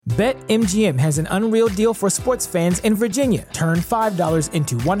BetMGM has an unreal deal for sports fans in Virginia. Turn $5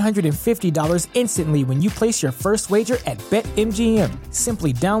 into $150 instantly when you place your first wager at BetMGM.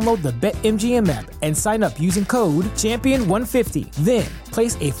 Simply download the BetMGM app and sign up using code Champion150. Then,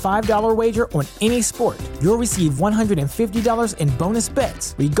 place a $5 wager on any sport. You'll receive $150 in bonus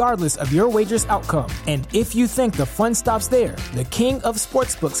bets, regardless of your wager's outcome. And if you think the fun stops there, the King of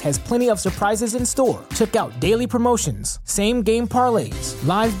Sportsbooks has plenty of surprises in store. Check out daily promotions, same-game parlays,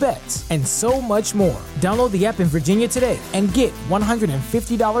 live bets, and so much more. Download the app in Virginia today and get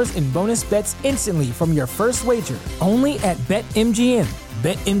 $150 in bonus bets instantly from your first wager. Only at BetMGM.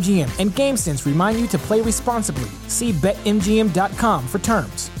 BetMGM and GameSense remind you to play responsibly. See BetMGM.com for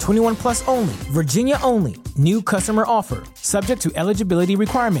terms. 21 plus only. Virginia only. New customer offer. Subject to eligibility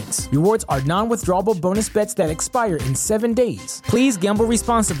requirements. Rewards are non-withdrawable bonus bets that expire in 7 days. Please gamble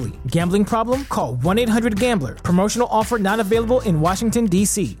responsibly. Gambling problem? Call 1-800-GAMBLER. Promotional offer not available in Washington,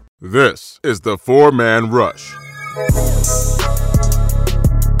 D.C. This is the Four-Man Rush.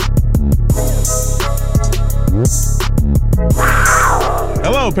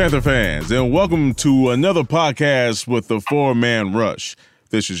 Hello, Panther fans, and welcome to another podcast with the Four-Man Rush.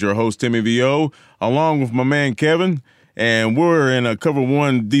 This is your host, Timmy V.O., along with my man, Kevin, and we're in a cover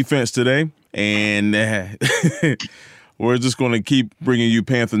one defense today, and we're just going to keep bringing you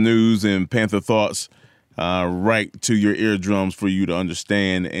Panther news and Panther thoughts right to your eardrums for you to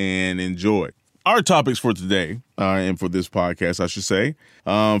understand and enjoy. Our topics for today, and for this podcast, I should say,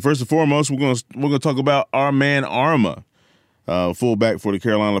 first and foremost, we're going to talk about our man Arma, fullback for the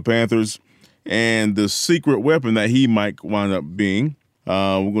Carolina Panthers, and the secret weapon that he might wind up being.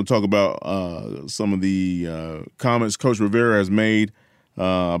 We're going to talk about some of the comments Coach Rivera has made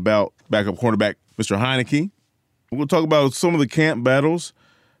about backup quarterback Mr. Heineke. We're going to talk about some of the camp battles,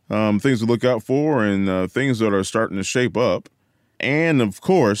 things to look out for, and things that are starting to shape up. And, of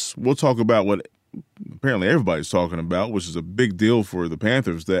course, we'll talk about what apparently everybody's talking about, which is a big deal for the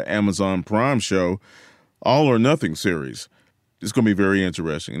Panthers, the Amazon Prime show, All or Nothing series. It's going to be very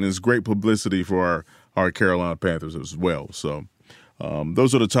interesting, and it's great publicity for our Carolina Panthers as well. So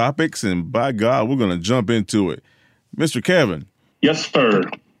those are the topics, and by God, we're going to jump into it. Mr. Kevin. Yes, sir.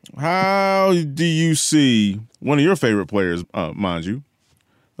 How do you see one of your favorite players, mind you,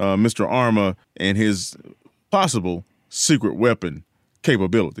 Mr. Arma, and his possible secret weapon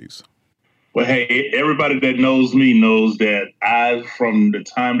capabilities? Well, hey, everybody that knows me knows that from the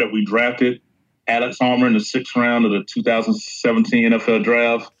time that we drafted Alex Arma in the 6th round of the 2017 NFL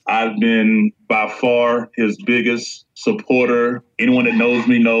Draft, I've been by far his biggest supporter. Anyone that knows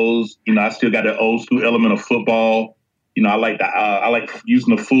me knows, I still got that old school element of football. I like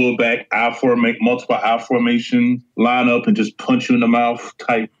using the fullback multiple I formation lineup and just punch you in the mouth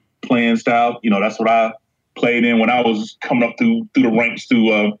type playing style. That's what I played in when I was coming up through the ranks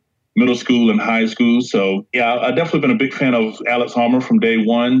through middle school and high school. So, yeah, I've definitely been a big fan of Alex Arma from day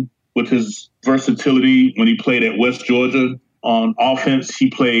one with his versatility when he played at West Georgia. On offense, he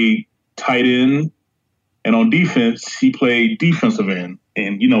played tight end, and on defense, he played defensive end.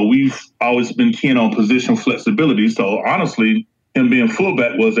 And, we've always been keen on position flexibility. So, honestly, him being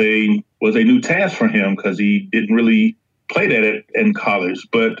fullback was a new task for him because he didn't really play that in college.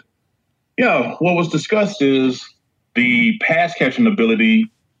 But, yeah, what was discussed is the pass catching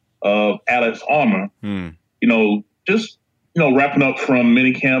ability of Alex Arma. Wrapping up from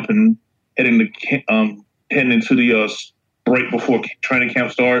minicamp and heading into the break before training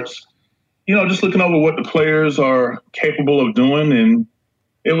camp starts. Just looking over what the players are capable of doing, and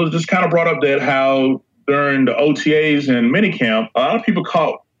it was just kind of brought up that how during the OTAs and minicamp, a lot of people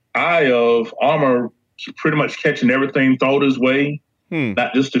caught eye of Arma pretty much catching everything thrown his way,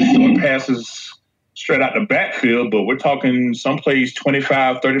 not just the short passes straight out the backfield, but we're talking some plays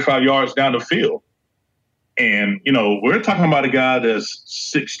 25, 35 yards down the field. And, we're talking about a guy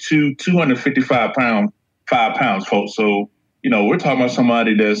that's 6'2", 255 pounds, folks. So, we're talking about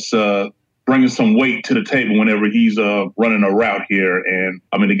somebody that's bringing some weight to the table whenever he's running a route here. And,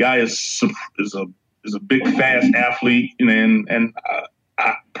 the guy is a big, fast athlete. And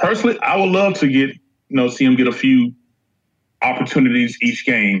I personally, I would love to see him get a few opportunities each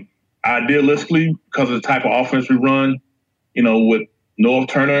game. Idealistically, because of the type of offense we run, with North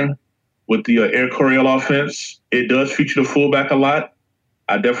Turner, with the Air Coryell offense, it does feature the fullback a lot.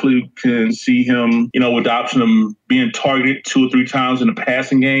 I definitely can see him, with the option of being targeted 2 or 3 times in the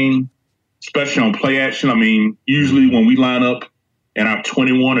passing game, especially on play action. Usually when we line up in our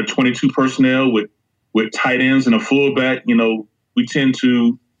 21 or 22 personnel with tight ends and a fullback, we tend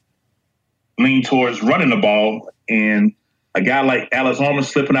to lean towards running the ball. And a guy like Alex Arma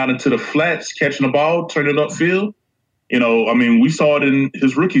slipping out into the flats, catching the ball, turning it upfield, I mean, we saw it in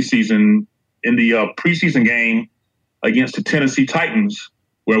his rookie season in the preseason game against the Tennessee Titans,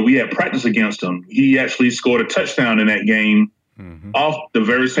 where we had practice against him. He actually scored a touchdown in that game off the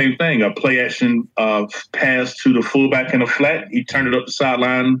very same thing, a play action pass to the fullback in the flat. He turned it up the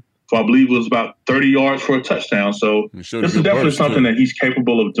sideline for, I believe it was about 30 yards for a touchdown. So this is definitely something that he's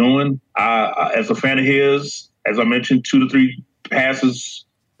capable of doing. As a fan of his, as I mentioned, 2 to 3 passes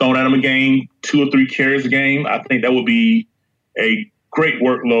thrown at him a game, 2 or 3 carries a game. I think that would be a great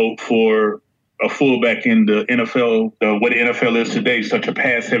workload for a fullback in the NFL, the way the NFL is today, such a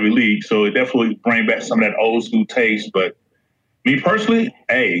pass-heavy league. So it definitely bring back some of that old school taste. But me personally,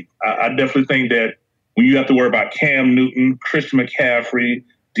 I definitely think that when you have to worry about Cam Newton, Christian McCaffrey,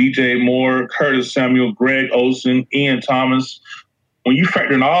 DJ Moore, Curtis Samuel, Greg Olsen, Ian Thomas, when you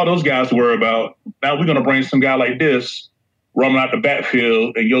factor in all those guys to worry about, now we're going to bring some guy like this roaming out the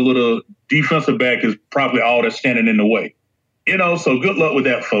backfield, and your little defensive back is probably all that's standing in the way. So good luck with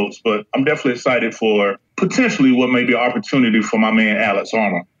that, folks. But I'm definitely excited for potentially what may be an opportunity for my man Alex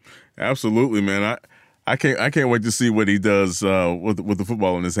Armour. Absolutely, man. I can't wait to see what he does with the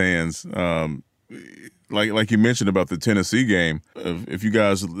football in his hands. Like you mentioned about the Tennessee game. If you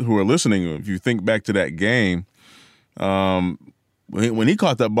guys who are listening, if you think back to that game, when he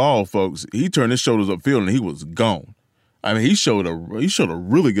caught that ball, folks, he turned his shoulders upfield and he was gone. I mean, he showed a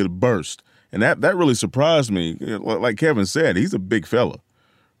really good burst. And that really surprised me. Like Kevin said, he's a big fella,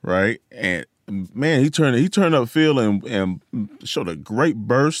 right? And man, he turned upfield and showed a great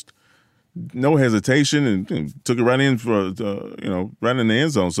burst, no hesitation, and took it right in for right in the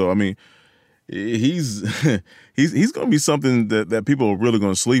end zone. So I mean, he's going to be something that people are really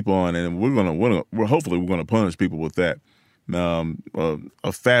going to sleep on, and we're hopefully going to punish people with that.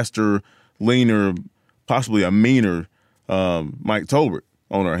 A faster, leaner, possibly a meaner Mike Tolbert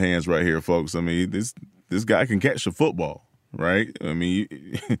on our hands right here, folks. I mean, this guy can catch the football, right? I mean,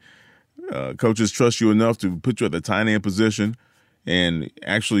 coaches trust you enough to put you at the tight end position and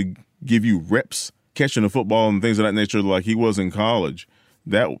actually give you reps catching the football and things of that nature, like he was in college.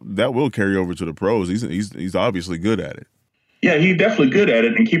 That will carry over to the pros. He's obviously good at it. Yeah, he's definitely good at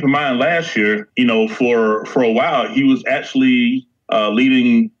it. And keep in mind, last year, for a while, he was actually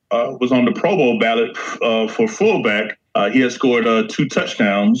was on the Pro Bowl ballot for fullback. He had scored 2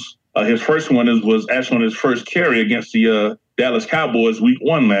 touchdowns. His first one was actually on his first carry against the Dallas Cowboys Week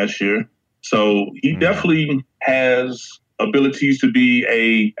 1 last year. So he definitely has abilities to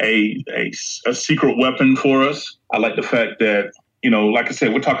be a secret weapon for us. I like the fact that, like I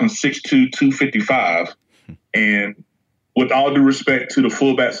said, we're talking 6'2", 255. And with all due respect to the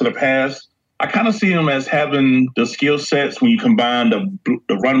fullbacks of the past, I kind of see him as having the skill sets when you combine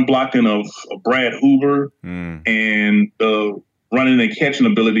the run blocking of Brad Hoover and the running and catching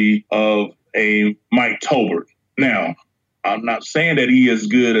ability of a Mike Tolbert. Now, I'm not saying that he is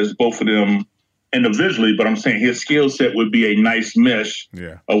good as both of them individually, but I'm saying his skill set would be a nice mesh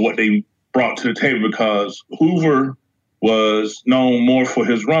of what they brought to the table, because Hoover was known more for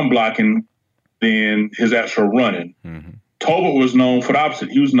his run blocking than his actual running. Tolbert was known for the opposite.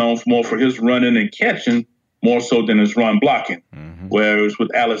 He was known more for his running and catching more so than his run blocking. Whereas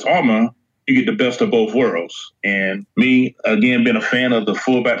with Alex Armour, you get the best of both worlds. And me, again, being a fan of the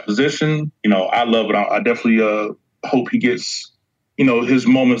fullback position, I love it. I definitely hope he gets, his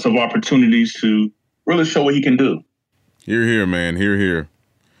moments of opportunities to really show what he can do. Hear, hear, man. Hear, hear.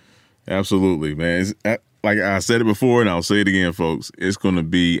 Absolutely, man. Like I said it before, and I'll say it again, folks. It's going to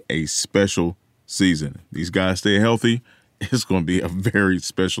be a special season. These guys stay healthy. It's going to be a very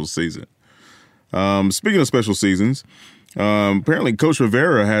special season. Speaking of special seasons, apparently Coach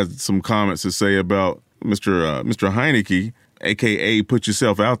Rivera had some comments to say about Mr. Heineke, a.k.a. put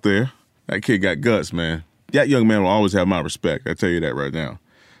yourself out there. That kid got guts, man. That young man will always have my respect. I tell you that right now.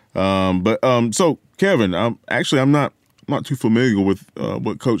 So Kevin, I'm not too familiar with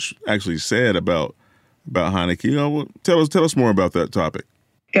what Coach actually said about Heineke. Tell us more about that topic.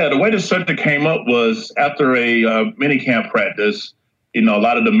 Yeah, the way the subject came up was after a minicamp practice. A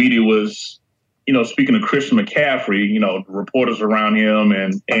lot of the media was, speaking of Christian McCaffrey. Reporters around him,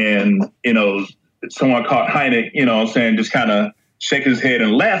 and someone caught Heineke, just kind of shaking his head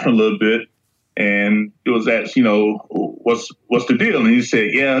and laughing a little bit. And it was asked, what's the deal? And he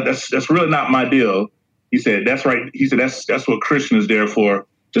said, yeah, that's really not my deal. He said, that's right. He said, that's what Christian is there for.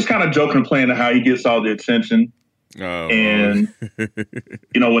 Just kind of joking and playing to how he gets all the attention. And,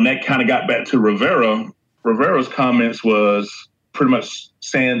 when that kind of got back to Rivera's comments was pretty much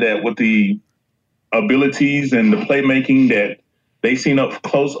saying that with the abilities and the playmaking that they seen up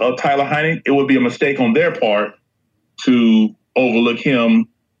close of Tyler Heineke, it would be a mistake on their part to overlook him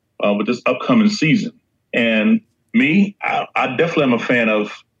with this upcoming season. And I definitely am a fan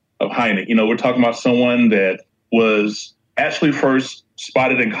of Heineck. We're talking about someone that was actually first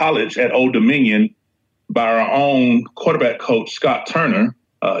spotted in college at Old Dominion by our own quarterback coach, Scott Turner.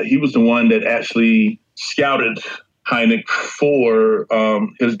 He was the one that actually scouted Heineck for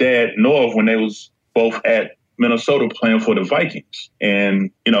his dad, Norv, when they was both at Minnesota playing for the Vikings.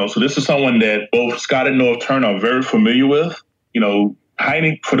 And, so this is someone that both Scott and Norv Turner are very familiar with.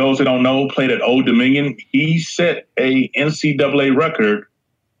 Heineck, for those that don't know, played at Old Dominion. He set a NCAA record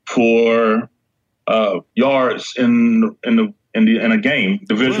for yards in a game,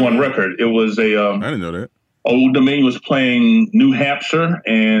 Division I record. It was I didn't know that. Old Dominion was playing New Hampshire,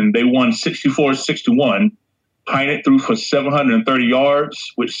 and they won 64-61. Heineck threw for 730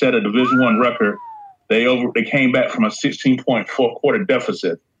 yards, which set a Division I record. They came back from a 16-point fourth-quarter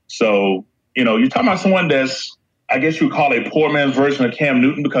deficit. So, you're talking about someone that's, I guess you would call a poor man's version of Cam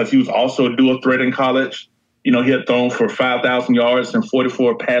Newton, because he was also a dual threat in college. He had thrown for 5,000 yards and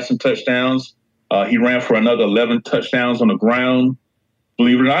 44 passing touchdowns. He ran for another 11 touchdowns on the ground.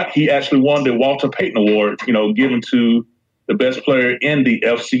 Believe it or not, he actually won the Walter Payton Award, given to the best player in the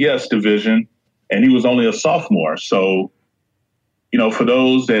FCS division, and he was only a sophomore. So, for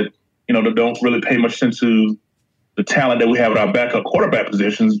those that, that don't really pay much attention to the talent that we have at our backup quarterback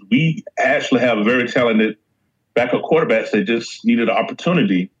positions, we actually have very talented backup quarterbacks that just needed an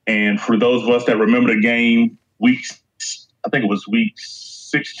opportunity. And for those of us that remember the game, I think it was week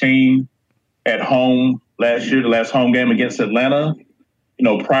 16 at home last year, the last home game against Atlanta,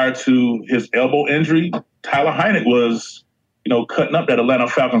 prior to his elbow injury, Tyler Heineck was, cutting up that Atlanta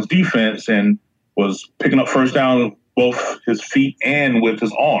Falcons defense and was picking up first down both his feet and with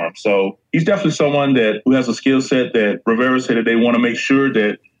his arm. So he's definitely someone who has a skill set that Rivera said that they want to make sure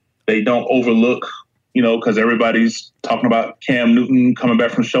that they don't overlook, because everybody's talking about Cam Newton coming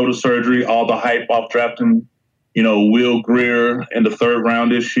back from shoulder surgery, all the hype off drafting, Will Greer in the third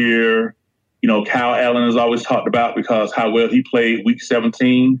round this year. Kyle Allen is always talked about because how well he played week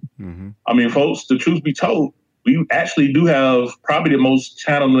 17. Mm-hmm. I mean, folks, the truth be told, we actually do have probably the most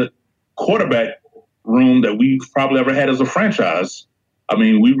talented quarterback room that we've probably ever had as a franchise. I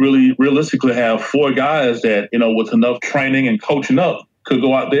mean, we really realistically have 4 guys that, with enough training and coaching up could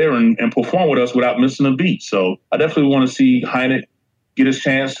go out there and perform with us without missing a beat. So I definitely want to see Heineck get his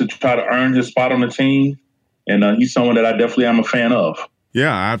chance to try to earn his spot on the team. And he's someone that I definitely am a fan of.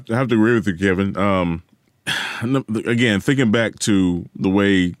 Yeah, I have to agree with you, Kevin. Again, thinking back to the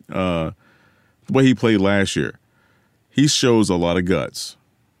way he played last year, he shows a lot of guts.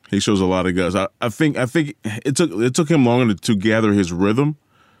 I think it took him longer to gather his rhythm,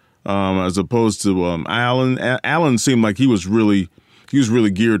 as opposed to Allen. Allen seemed like he was really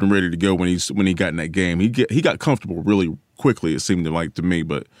geared and ready to go when he got in that game. He got comfortable really quickly. It seemed to me,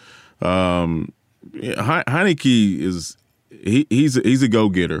 but Heinicke is. He's a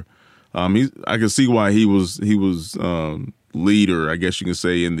go-getter. I can see why he was leader, I guess you can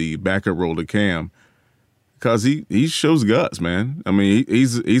say, in the backup role to Cam, because he shows guts, man. I mean,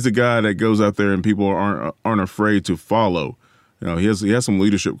 he's a guy that goes out there and people aren't afraid to follow. He has some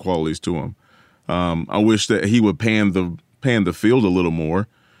leadership qualities to him. I wish that he would pan the field a little more,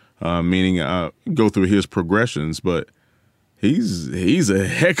 meaning go through his progressions, but. He's a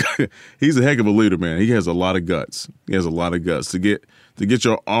heck of a leader, man. He has a lot of guts. To get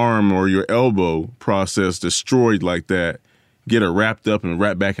your arm or your elbow process destroyed like that, get it wrapped up and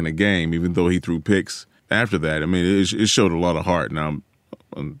wrapped back in the game, even though he threw picks after that. I mean, it showed a lot of heart. Now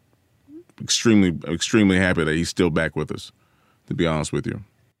I'm extremely happy that he's still back with us, to be honest with you.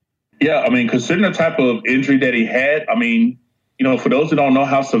 Yeah, I mean, considering the type of injury that he had, I mean, for those who don't know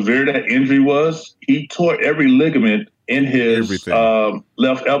how severe that injury was, he tore every ligament in his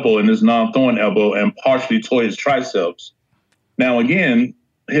left elbow and his non-throwing elbow, and partially tore his triceps. Now, again,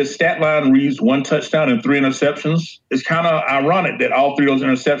 his stat line reads 1 touchdown and 3 interceptions. It's kind of ironic that all 3 of those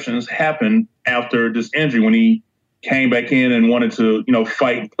interceptions happened after this injury when he came back in and wanted to,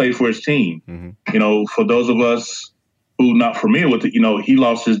 fight and play for his team. Mm-hmm. For those of us who not familiar with it, he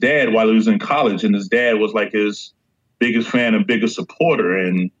lost his dad while he was in college, and his dad was like his biggest fan and biggest supporter.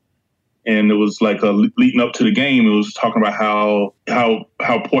 And it was like leading up to the game, it was talking about how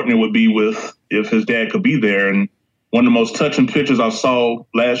important it would be if his dad could be there. And one of the most touching pictures I saw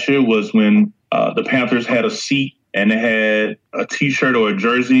last year was when the Panthers had a seat and they had a T-shirt or a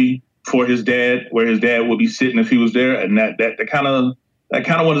jersey for his dad, where his dad would be sitting if he was there. And that kind of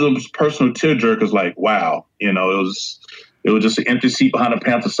one of those personal tearjerkers. Like, wow, it was just an empty seat behind the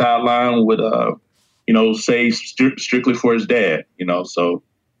Panther sideline with saved strictly for his dad. So.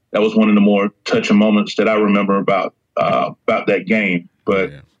 That was one of the more touching moments that I remember about that game.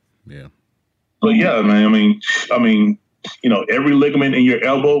 But yeah. But yeah, man, I mean, every ligament in your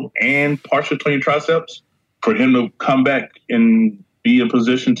elbow and partial between your triceps, for him to come back and be in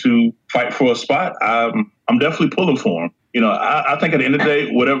position to fight for a spot, I'm definitely pulling for him. I think at the end of the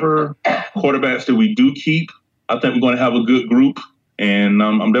day, whatever quarterbacks that we do keep, I think we're going to have a good group. And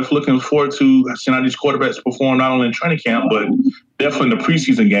I'm definitely looking forward to seeing how these quarterbacks perform, not only in training camp, but definitely in the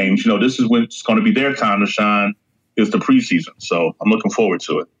preseason games. This is when it's going to be their time to shine, is the preseason. So I'm looking forward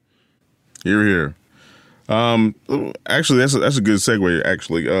to it. Hear, hear. Actually, that's a good segue,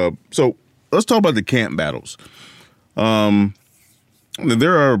 actually. So let's talk about the camp battles.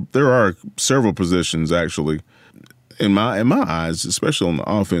 There are several positions, actually, in my eyes, especially on the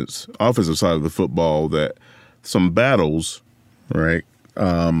offensive side of the football, that some battles, right,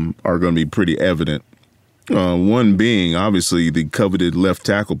 are going to be pretty evident. One being obviously the coveted left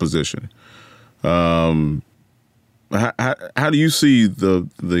tackle position. How do you see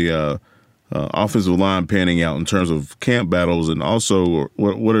the offensive line panning out in terms of camp battles, and also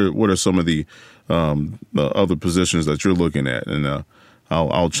what are some of the other positions that you're looking at? And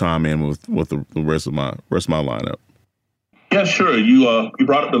I'll chime in with the rest of my lineup. Yeah, sure. You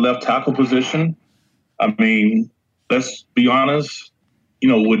brought up the left tackle position. I mean, let's be honest.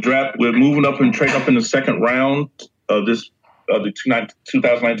 We're moving up and trading up in the second round of the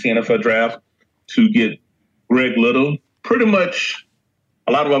 2019 NFL draft to get Greg Little. Pretty much,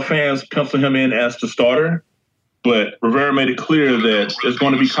 a lot of our fans pencil him in as the starter, but Rivera made it clear that there's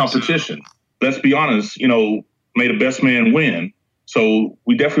going to be competition. Let's be honest. May the best man win. So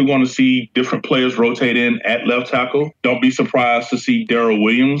we definitely want to see different players rotate in at left tackle. Don't be surprised to see Darrell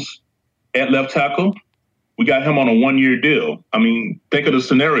Williams at left tackle. We got him on a 1-year deal. I mean, think of the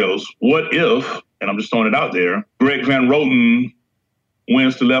scenarios. What if, and I'm just throwing it out there, Greg Van Roten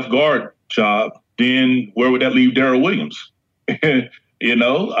wins the left guard job, then where would that leave Darrell Williams? I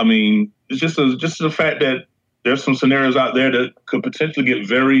mean, it's just the fact that there's some scenarios out there that could potentially get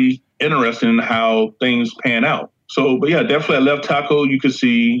very interesting in how things pan out. So, but yeah, definitely at left tackle, you could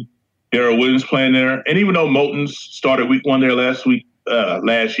see Darrell Williams playing there. And even though Moulton started week 1 there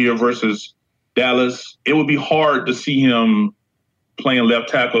last year versus Dallas, it would be hard to see him playing left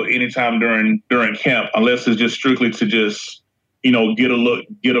tackle anytime during camp, unless it's just strictly to just, get a look,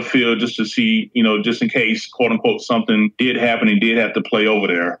 get a feel, just to see, just in case, quote unquote, something did happen and did have to play over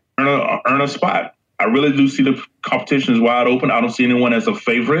there. Earn a spot. I really do see the competition is wide open. I don't see anyone as a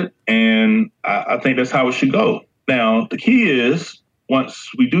favorite, and I think that's how it should go. Now, the key is, once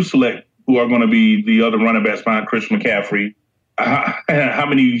we do select who are going to be the other running backs behind Christian McCaffrey, how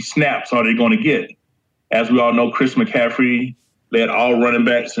many snaps are they going to get? As we all know, Chris McCaffrey led all running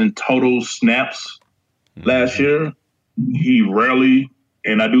backs in total snaps last year. He rarely,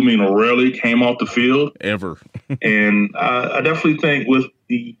 and I do mean rarely, came off the field. Ever. And I definitely think with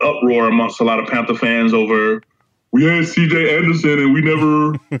the uproar amongst a lot of Panther fans over, we had C.J. Anderson and we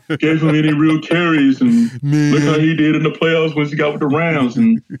never gave him any real carries, and look how he did in the playoffs when he got with the Rams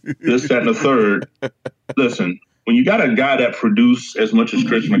and this, that, and the third. Listen, when you got a guy that produced as much as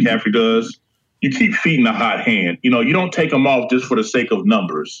Christian McCaffrey does, you keep feeding a hot hand. You don't take him off just for the sake of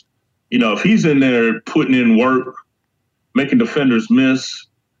numbers. If he's in there putting in work, making defenders miss,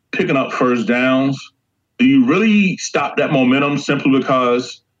 picking up first downs, do you really stop that momentum simply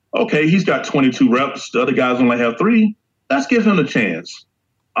because, okay, he's got 22 reps, the other guys only have 3? Let's give him a chance.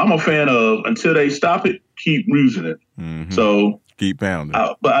 I'm a fan of, until they stop it, keep using it. Mm-hmm. So keep pounding.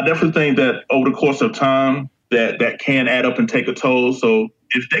 But I definitely think that over the course of time, that can add up and take a toll. So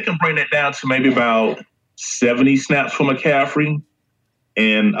if they can bring that down to maybe about 70 snaps for McCaffrey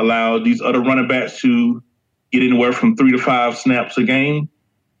and allow these other running backs to get anywhere from 3 to 5 snaps a game,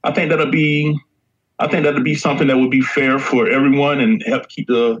 I think that'll be something that would be fair for everyone and help keep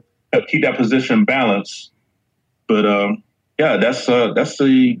that position balanced. But yeah, that's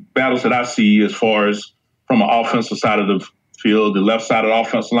the battles that I see as far as from an offensive side of the field, the left side of the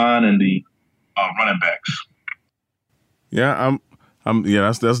offensive line, and the running backs. Yeah,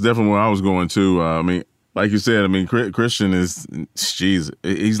 that's definitely where I was going too. I mean, like you said, I mean, Christian is,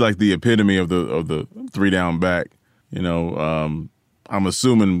 he's like the epitome of the 3-down back. I'm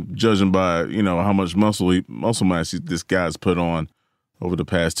assuming, judging by how much muscle mass this guy's put on over the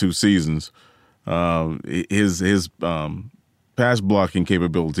past 2 seasons, his pass blocking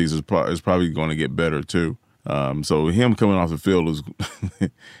capabilities is probably going to get better too. So him coming off the field is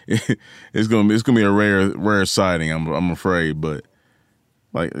it's gonna be a rare sighting. I'm afraid, but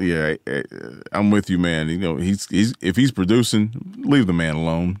I'm with you, man. He's if he's producing, leave the man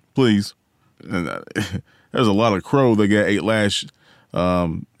alone, please. And, there's a lot of crow that got 8 last.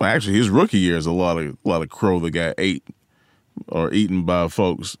 Actually, his rookie year is a lot of crow that got 8 or eaten by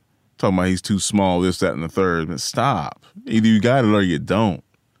folks talking about he's too small, this, that, and the third. But stop. Either you got it or you don't.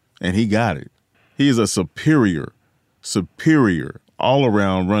 And he got it. He is a superior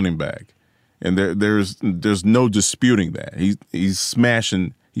all-around running back. And there's no disputing that. He's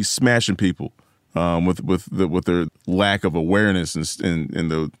smashing people with their lack of awareness and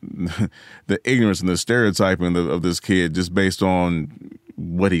the ignorance and the stereotyping of this kid just based on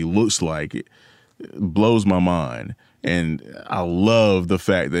what he looks like. It blows my mind. And I love the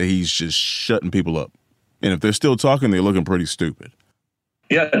fact that he's just shutting people up. And if they're still talking, they're looking pretty stupid.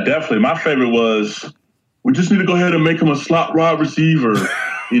 Yeah, definitely. My favorite was, we just need to go ahead and make him a slot wide receiver,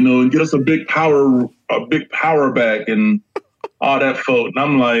 and get us a big power back and all that folk. And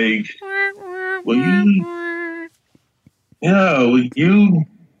I'm like, will you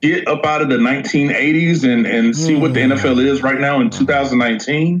get up out of the 1980s and see what the NFL is right now in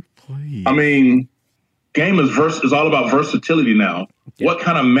 2019? Please. I mean, game is all about versatility now. Yeah. What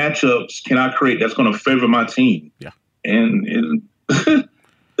kind of matchups can I create that's going to favor my team? Yeah. And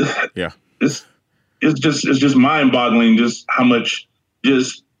yeah. It's just mind-boggling just how much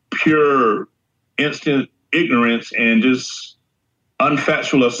just pure instant ignorance and just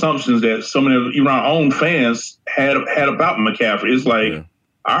unfactual assumptions that some of even our own fans had about McCaffrey. It's like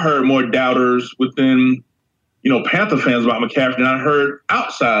I heard more doubters within Panther fans about McCaffrey than I heard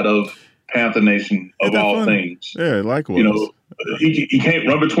outside of Panther Nation of all things. Yeah, likewise. He can't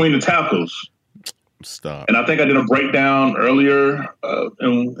run between the tackles. Stop. And I think I did a breakdown earlier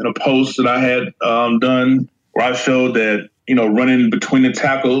in a post that I had done where I showed that, running between the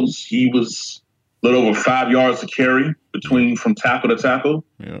tackles, he was a little over 5 yards to carry from tackle to tackle.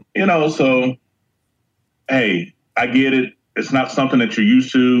 Yeah. So, hey, I get it. It's not something that you're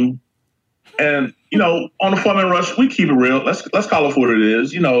used to. And, on the 4-man rush, we keep it real. Let's call it for what it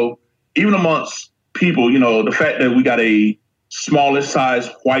is. Even amongst people, the fact that we got a smallest size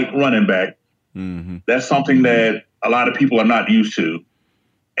white running back, that's something that a lot of people are not used to.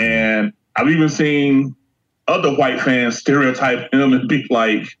 And I've even seen other white fans stereotype him and be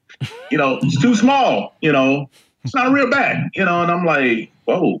like, he's too small, it's not a real back, and I'm like,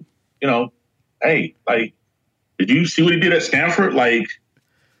 whoa, hey, like, did you see what he did at Stanford? Like,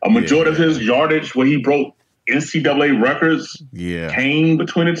 a majority of his yardage where he broke NCAA records came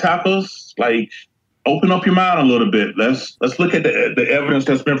between the tackles. Like, open up your mind a little bit. Let's look at the evidence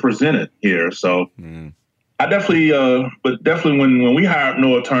that's been presented here. So I definitely, but definitely when we hired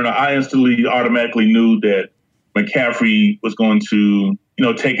Noah Turner, I instantly automatically knew that McCaffrey was going to,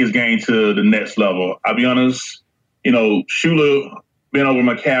 take his game to the next level. I'll be honest, Shula being over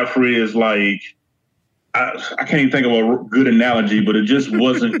McCaffrey is like, I can't even think of a good analogy, but it just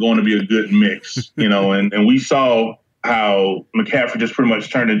wasn't going to be a good mix, and we saw how McCaffrey just pretty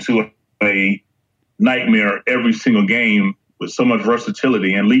much turned into a nightmare every single game with so much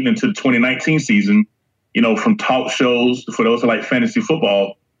versatility. And leading into the 2019 season, from talk shows, for those who like fantasy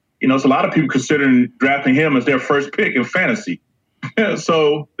football, it's a lot of people considering drafting him as their first pick in fantasy.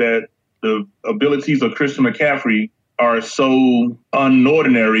 So that the abilities of Christian McCaffrey are so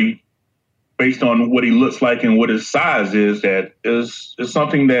unordinary based on what he looks like and what his size is, that is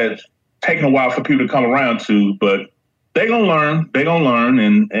something that's taken a while for people to come around to, but they're going to learn. They're going to learn.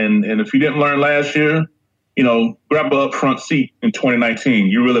 And if you didn't learn last year, grab an upfront seat in 2019.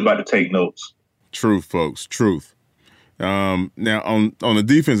 You're really about to take notes. Truth, folks. Truth. Now, on the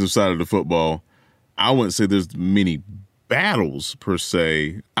defensive side of the football, I wouldn't say there's many battles per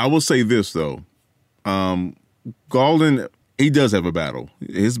se. I will say this, though. Golden, he does have a battle.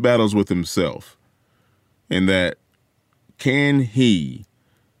 His battle's with himself. And that, can he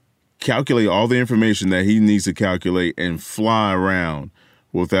calculate all the information that he needs to calculate and fly around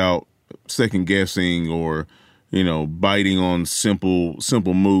without second guessing or, biting on simple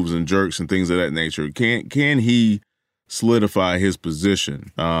moves and jerks and things of that nature? Can he solidify his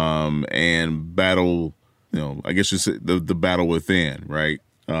position and battle, I guess you say the battle within, right?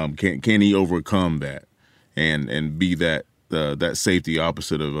 Can he overcome that and be that safety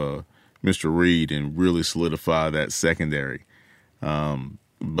opposite of Mr. Reed and really solidify that secondary?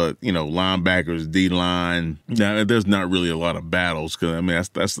 But linebackers, D-line, there's not really a lot of battles because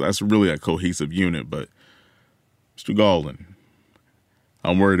that's really a cohesive unit. But Mr. Golden,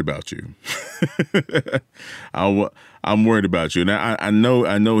 I'm worried about you. I'm worried about you. Now I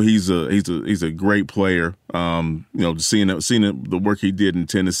know he's a great player. Seeing the work he did in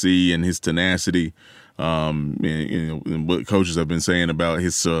Tennessee and his tenacity. And what coaches have been saying about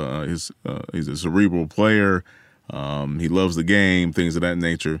he's a cerebral player. He loves the game, things of that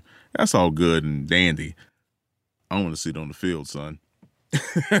nature. That's all good and dandy. I want to see it on the field, son.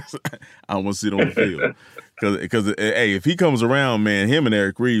 I want to see it on the field. Because hey, if he comes around, man, him and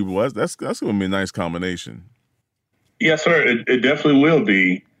Eric Reed, well, that's going to be a nice combination. Yes, sir. It definitely will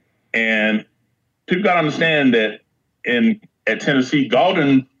be. And people got to understand that at Tennessee,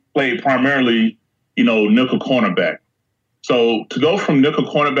 Golden played primarily, nickel cornerback. So to go from nickel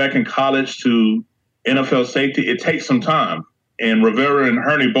cornerback in college to NFL safety, it takes some time. And Rivera and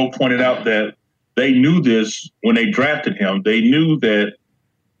Hurney both pointed out that they knew this when they drafted him. They knew that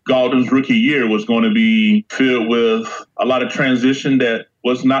Golden's rookie year was going to be filled with a lot of transition that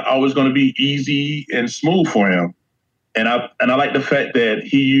was not always going to be easy and smooth for him. And I like the fact that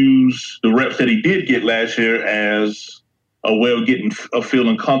he used the reps that he did get last year as a way of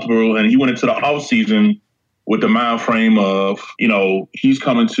feeling comfortable. And he went into the offseason with the mind frame of, he's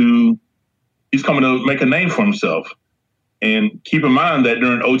coming to make a name for himself. And keep in mind that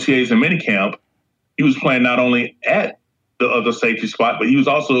during OTAs and minicamp, he was playing not only at the other safety spot, but he was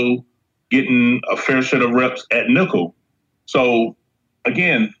also getting a fair share of reps at nickel. So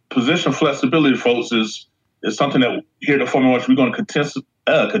again, position flexibility, folks, is something that here at the Foreman Rush we're going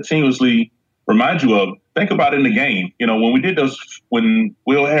to continuously remind you of. Think about it in the game. When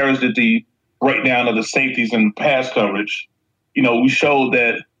Will Harris did the breakdown of the safeties and pass coverage, we showed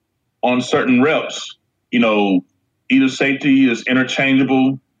that on certain reps, either safety is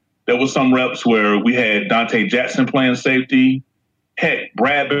interchangeable. There was some reps where we had Dante Jackson playing safety. Heck,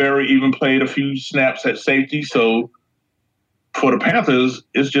 Bradbury even played a few snaps at safety. So for the Panthers,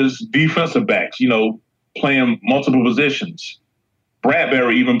 it's just defensive backs, playing multiple positions.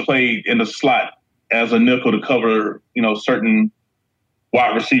 Bradbury even played in the slot as a nickel to cover, certain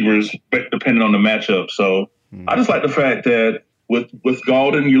wide receivers depending on the matchup. So I just like the fact that with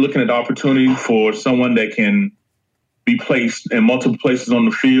Golden, you're looking at the opportunity for someone that can be placed in multiple places on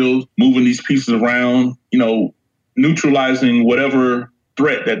the field, moving these pieces around, neutralizing whatever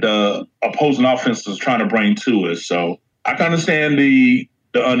threat that the opposing offense is trying to bring to us. So I can understand the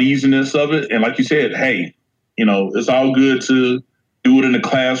uneasiness of it. And like you said, hey, it's all good to do it in the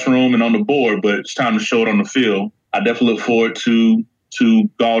classroom and on the board, but it's time to show it on the field. I definitely look forward to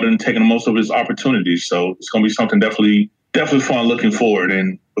Golden taking the most of his opportunities. So it's going to be something definitely fun looking forward.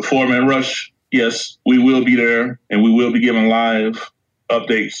 And the Foreman Rush, yes, we will be there and we will be giving live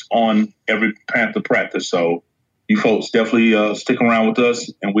updates on every Panther practice. So you folks definitely stick around with us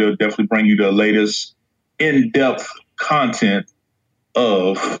and we'll definitely bring you the latest in-depth content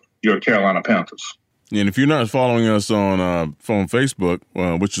of your Carolina Panthers. And if you're not following us on Facebook,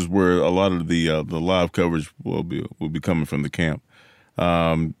 which is where a lot of the live coverage will be coming from the camp,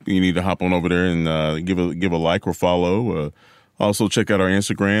 you need to hop on over there and give a like or follow. Also, check out our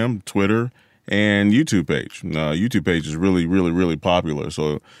Instagram, Twitter, and YouTube page. YouTube page is really, really, really popular,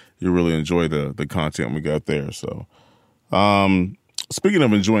 so you'll really enjoy the content we got there. So, speaking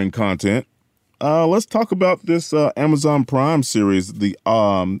of enjoying content, let's talk about this Amazon Prime series, the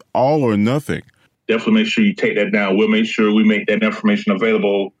All or Nothing. Definitely make sure you take that down. We'll make sure we make that information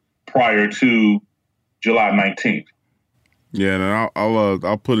available prior to July 19th. Yeah, and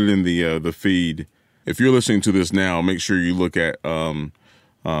I'll put it in the feed. If you're listening to this now, make sure you look at down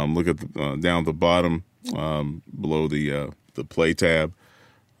at the bottom below the play tab.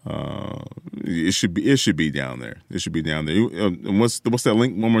 It should be down there. It should be down there. And what's that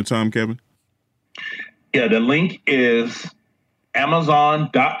link one more time, Kevin? Yeah, the link is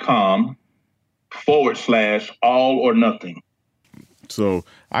Amazon.com/all or nothing. So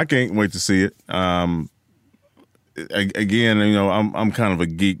I can't wait to see it. Again, I'm kind of a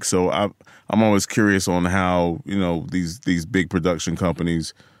geek, so I'm always curious on how these big production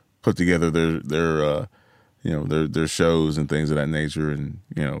companies put together their shows and things of that nature, and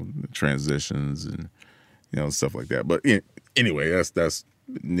transitions and stuff like that. But anyway, that's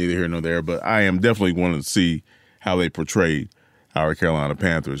neither here nor there. But I am definitely wanting to see how they portrayed our Carolina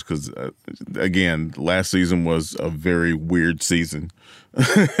Panthers, because again, last season was a very weird season.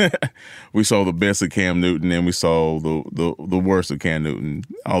 We saw the best of Cam Newton and we saw the worst of Cam Newton,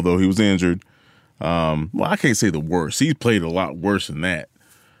 although he was injured. Well, I can't say the worst. He played a lot worse than that.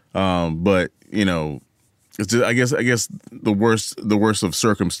 But it's just, I guess the worst of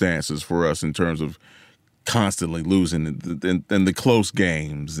circumstances for us in terms of constantly losing and the close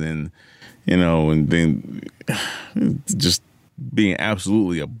games and then just being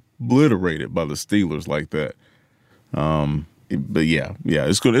absolutely obliterated by the Steelers like that. But yeah,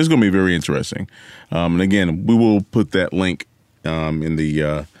 it's gonna be very interesting. And again, we will put that link in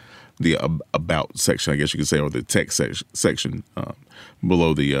the about section, I guess you could say, or the text section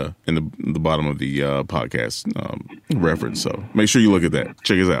below in the bottom of the podcast reference. So make sure you look at that.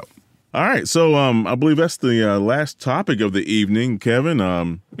 Check us out. All right, so I believe that's the last topic of the evening. Kevin,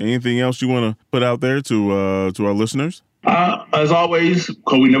 anything else you want to put out there to our listeners? As always,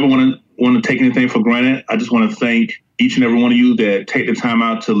 because we never want to take anything for granted, I just want to thank each and every one of you that take the time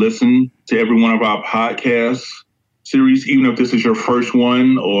out to listen to every one of our podcast series, even if this is your first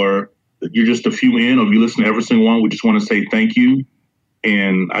one or you're just a few in, or if you listen to every single one. We just want to say thank you.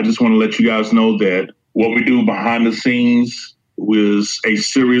 And I just want to let you guys know that what we do behind the scenes was a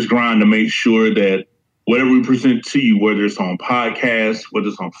serious grind to make sure that whatever we present to you, whether it's on podcasts, whether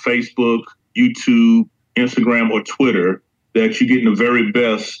it's on Facebook, YouTube, Instagram, or Twitter, that you're getting the very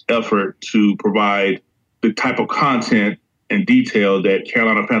best effort to provide the type of content and detail that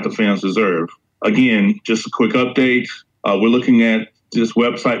Carolina Panther fans deserve. Again, just a quick update. We're looking at this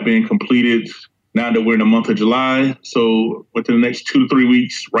website being completed now that we're in the month of July. So within the next 2 to 3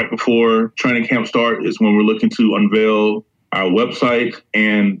 weeks, right before training camp start, is when we're looking to unveil our website.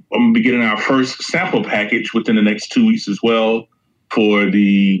 And I'm going to be getting our first sample package within the next 2 weeks as well for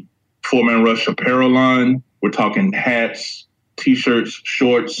the Four-Man Rush apparel line. We're talking hats, T-shirts,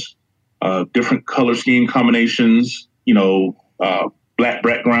 shorts, different color scheme combinations, black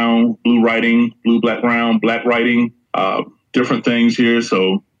background, blue writing, blue background, black writing, different things here.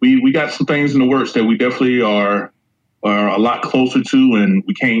 So we got some things in the works that we definitely are a lot closer to, and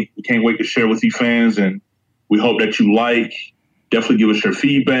we can't wait to share with you fans. And we hope that you definitely give us your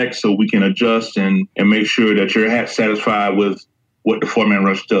feedback so we can adjust and make sure that you're satisfied with what the Four-Man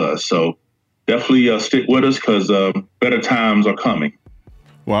Rush does. So definitely stick with us, because better times are coming.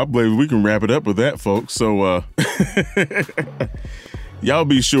 Well, I believe we can wrap it up with that, folks. So y'all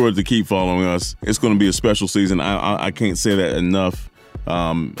be sure to keep following us. It's going to be a special season. I can't say that enough.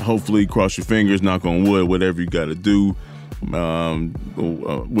 Hopefully, cross your fingers, knock on wood, whatever you got to do.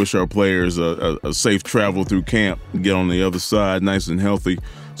 Wish our players a safe travel through camp, get on the other side nice and healthy,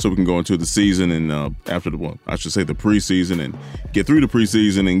 so we can go into the season and after the preseason, and get through the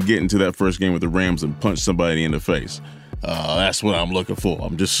preseason and get into that first game with the Rams and punch somebody in the face. That's what I'm looking for.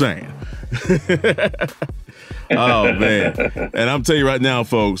 I'm just saying. Oh man! And I'm telling you right now,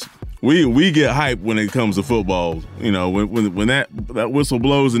 folks, we get hyped when it comes to football. When that whistle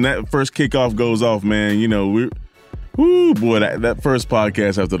blows and that first kickoff goes off, man. That first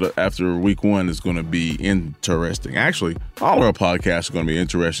podcast after week 1 is going to be interesting. Actually, all our podcasts are going to be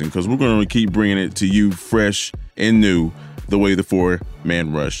interesting, because we're going to keep bringing it to you fresh and new, the way the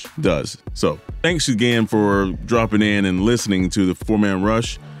Four-Man Rush does. So thanks again for dropping in and listening to the Four-Man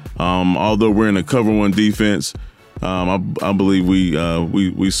Rush. Although we're in a cover one defense, I believe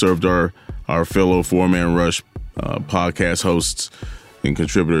we served our fellow Four-Man Rush podcast hosts and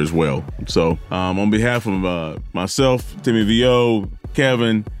contributors well. So on behalf of myself, Timmy V.O.,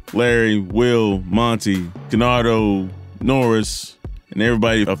 Kevin, Larry, Will, Monty, Gennaro, Norris, and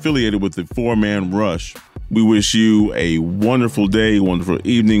everybody affiliated with the Four-Man Rush, we wish you a wonderful day, wonderful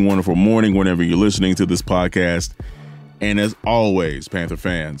evening, wonderful morning, whenever you're listening to this podcast. And as always, Panther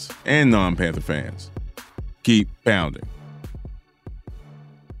fans and non-Panther fans, keep pounding.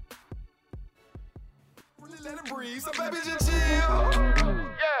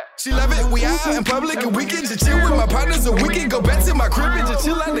 She love it, we out in public and we can just chill with my partners, and we can go back to my crib and just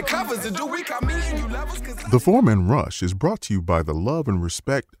chill out the covers and do we call me and you lovers. The Four-Man Rush is brought to you by the love and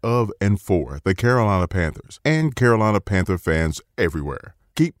respect of and for the Carolina Panthers and Carolina Panther fans everywhere.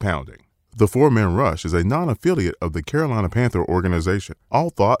 Keep pounding. The Four-Man Rush is a non-affiliate of the Carolina Panther organization.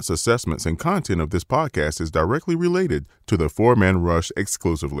 All thoughts, assessments, and content of this podcast is directly related to the Four-Man Rush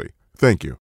exclusively. Thank you.